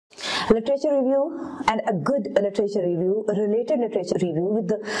Literature review and a good literature review, related literature review with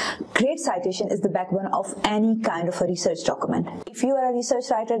the great citation is the backbone of any kind of a research document. If you are a research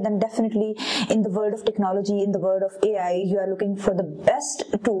writer, then definitely in the world of technology, in the world of AI, you are looking for the best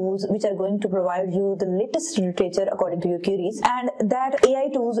tools which are going to provide you the latest literature according to your queries, and that AI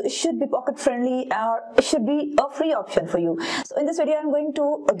tools should be pocket friendly or should be a free option for you. So in this video, I'm going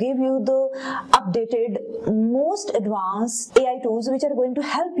to give you the updated, most advanced AI tools which are going to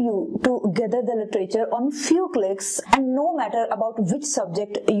help you to gather the literature on few clicks and no matter about which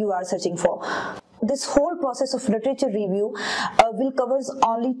subject you are searching for. This whole process of literature review will covers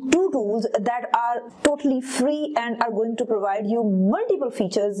only two tools that are totally free and are going to provide you multiple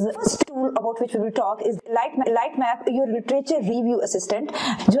features. The first tool about which we will talk is Litmap, your literature review assistant.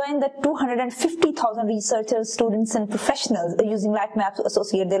 Join the 250,000 researchers, students and professionals using Litmap to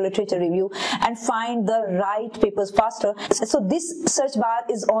associate their literature review and find the right papers faster. So this search bar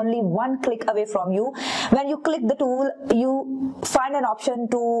is only one click away from you. When you click the tool, you find an option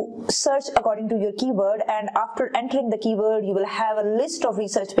to search according to your keyword, and after entering the keyword you will have a list of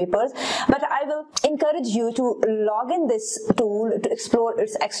research papers, but I will encourage you to log in this tool to explore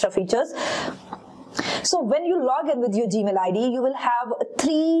its extra features. So when you log in with your Gmail ID, you will have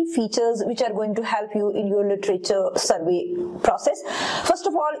three features which are going to help you in your literature survey process. First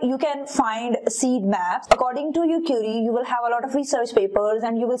of all, you can find seed maps. According to your query, you will have a lot of research papers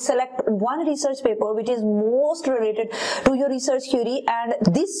and you will select one research paper which is most related to your research query, and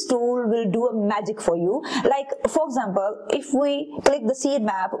this tool will do a magic for you. Like for example, if we click the seed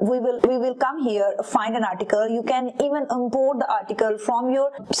map, we will come here, find an article. You can even import the article from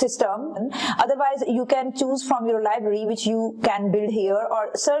your system. Otherwise, you can choose from your library which you can build here, or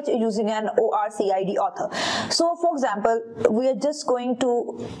search using an ORCID author. So for example, we are just going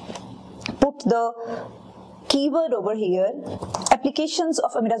to put the keyword over here, applications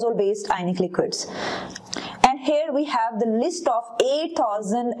of imidazole based ionic liquids. And here we have the list of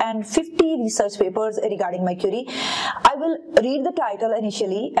 8,050 research papers regarding my query. I will read the title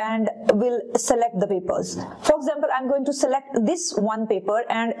initially and will select the papers. For example, I'm going to select this one paper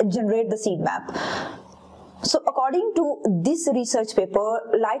and generate the seed map. So according to this research paper,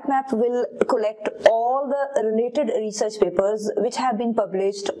 Litmap will collect all the related research papers which have been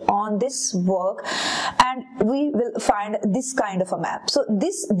published on this work, and we will find this kind of a map. So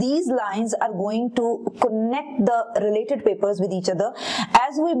these lines are going to connect the related papers with each other.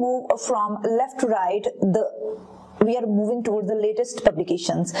 As we move from left to right, we are moving towards the latest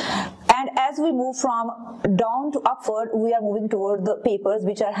publications, and as we move from down to upward, we are moving toward the papers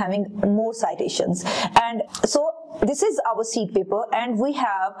which are having more citations. And so this is our seed paper, and we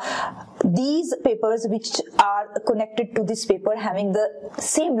have these papers which are connected to this paper having the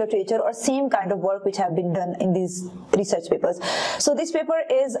same literature or same kind of work which have been done in these research papers. So this paper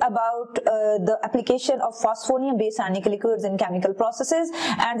is about the application of phosphonium based ionic liquids in chemical processes,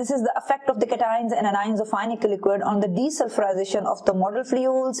 and this is the effect of the cations and anions of ionic liquid on the desulfurization of the model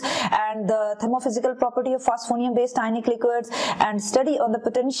fuels, and the thermophysical property of phosphonium based ionic liquids, and study on the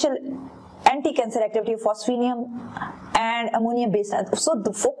potential anti-cancer activity of phosphinium and ammonium based. So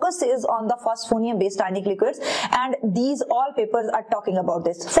the focus is on the phosphonium based ionic liquids, and these all papers are talking about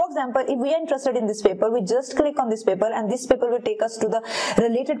this. For example, if we are interested in this paper, we just click on this paper and this paper will take us to the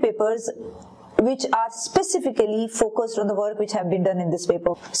related papers which are specifically focused on the work which have been done in this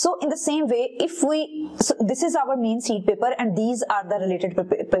paper. So in the same way, so this is our main seed paper and these are the related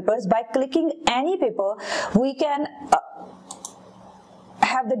papers. By clicking any paper, we can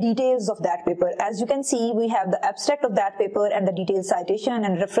have the details of that paper. As you can see, we have the abstract of that paper and the detailed citation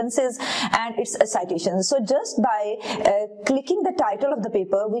and references and its citations. So just by clicking the title of the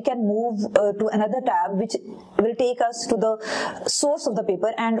paper, we can move to another tab which will take us to the source of the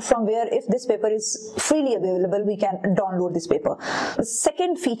paper, and from where, if this paper is freely available, we can download this paper. The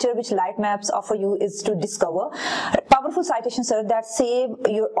second feature which Litmaps offer you is to discover powerful citation search that save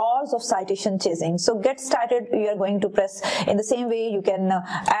your hours of citation chasing. So get started. You are going to press in the same way. You can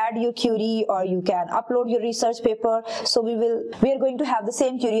add your query or you can upload your research paper. So we are going to have the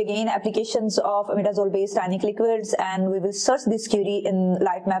same query again, applications of imidazole based ionic liquids, and we will search this query in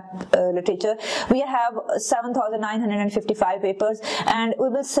Litmap literature. We have 7,955 papers, and we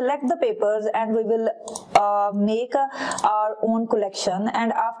will select the papers and we will make our own collection.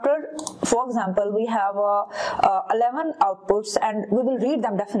 And after, for example, we have 11 outputs, and we will read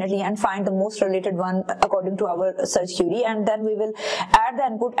them definitely and find the most related one according to our search query, and then we will add the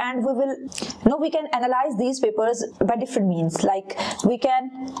input, and we can analyze these papers by different means. Like we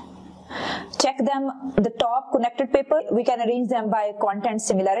can check them, the top connected paper. We can arrange them by content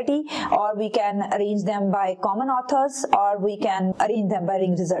similarity, or we can arrange them by common authors, or we can arrange them by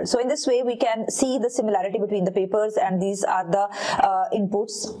ring result. So in this way we can see the similarity between the papers, and these are the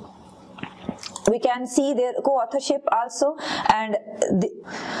inputs. We can see their co-authorship also, and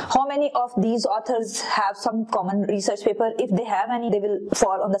how many of these authors have some common research paper. If they have any, they will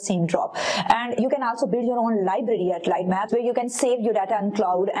fall on the same drop. And you can also build your own library at litmaps, where you can save your data in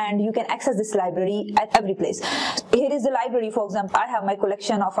cloud and you can access this library at every place. Here is the library. For example, I have my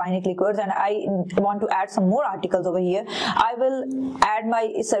collection of finite liquids and I want to add some more articles over here. I will add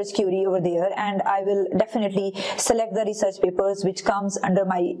my search query over there, and I will definitely select the research papers which comes under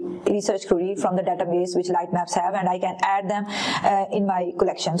my research query from the database which litmaps have, and I can add them in my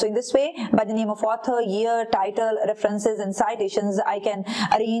collection. So in this way, by the name of author, year, title, references and citations, I can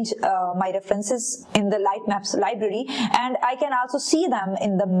arrange my references in the litmaps library, and I can also see them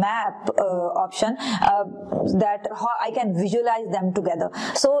in the map option, that how I can visualize them together.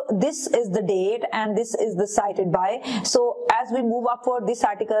 So this is the date and this is the cited by. So as we move upward, this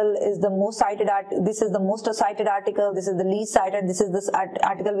article is the most cited this is the most cited article, this is the least cited, this is this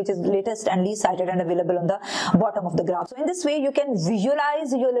article which is latest and least cited and available on the bottom of the graph. So in this way you can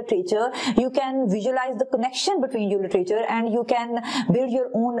visualize your literature, you can visualize the connection between your literature, and you can build your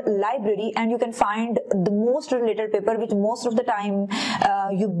own library, and you can find the most related paper, which most of the time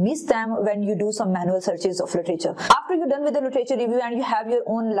you miss them when you do some manual searches of literature. After you're done with the literature review and you have your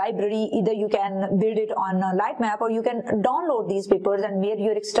own library, either you can build it on a litmap, or you can download these papers and make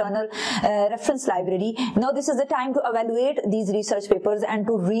your external reference library. Now this is the time to evaluate these research papers and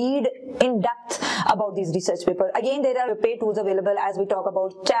to read in depth about these research papers. Again, there are paid tools available, as we talk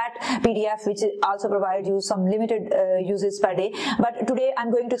about chat PDF, which also provides you some limited uses per day. But today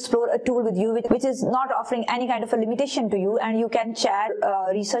I'm going to explore a tool with you which is not offering any kind of a limitation to you, and you can chat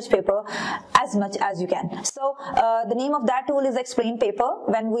research paper as much as you can. So the name of that tool is Explain Paper.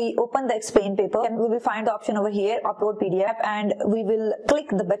 When we open the Explain Paper, and we will find the option over here, Upload PDF, and we will click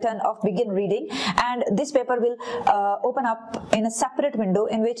the button of Begin Reading, and this paper will open up in a separate window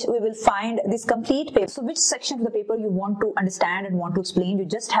in which we will find this complete paper. So which section of the paper you want to understand and want to explain, you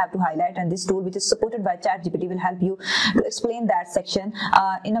just have to highlight, and this tool, which is supported by ChatGPT, will help you to explain that section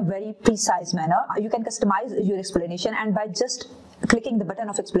in a very precise manner. You can customize your explanation, and by just clicking the button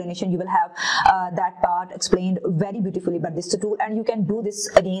of explanation, you will have that part explained very beautifully by this tool, and you can do this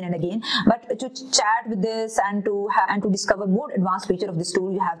again and again. But to chat with this and to discover more advanced feature of this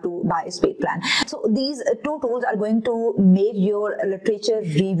tool, you have to buy a paid plan. So these two tools are going to make your literature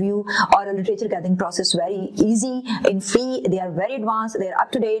review or a literature gathering process very easy and free. They are very advanced, they are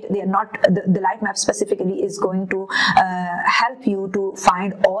up to date, they are not, the litmap specifically is going to help you to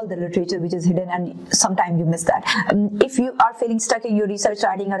find all the literature which is hidden, and sometimes you miss that. If you are feeling stuck in your research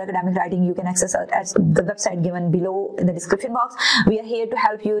writing or academic writing, you can access us at the website given below in the description box. We are here to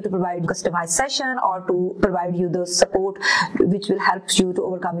help you to provide customized session or to provide you the support which will help you to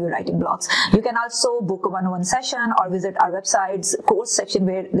overcome your writing blocks. You can also book a one-on-one session or visit our website's course section,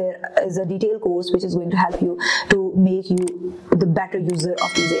 where there is a detailed course which is going to help you to make you the better user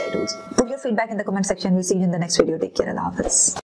of these AI tools. Put your feedback in the comment section. We'll see you in the next video. Take care. Allah Hafiz.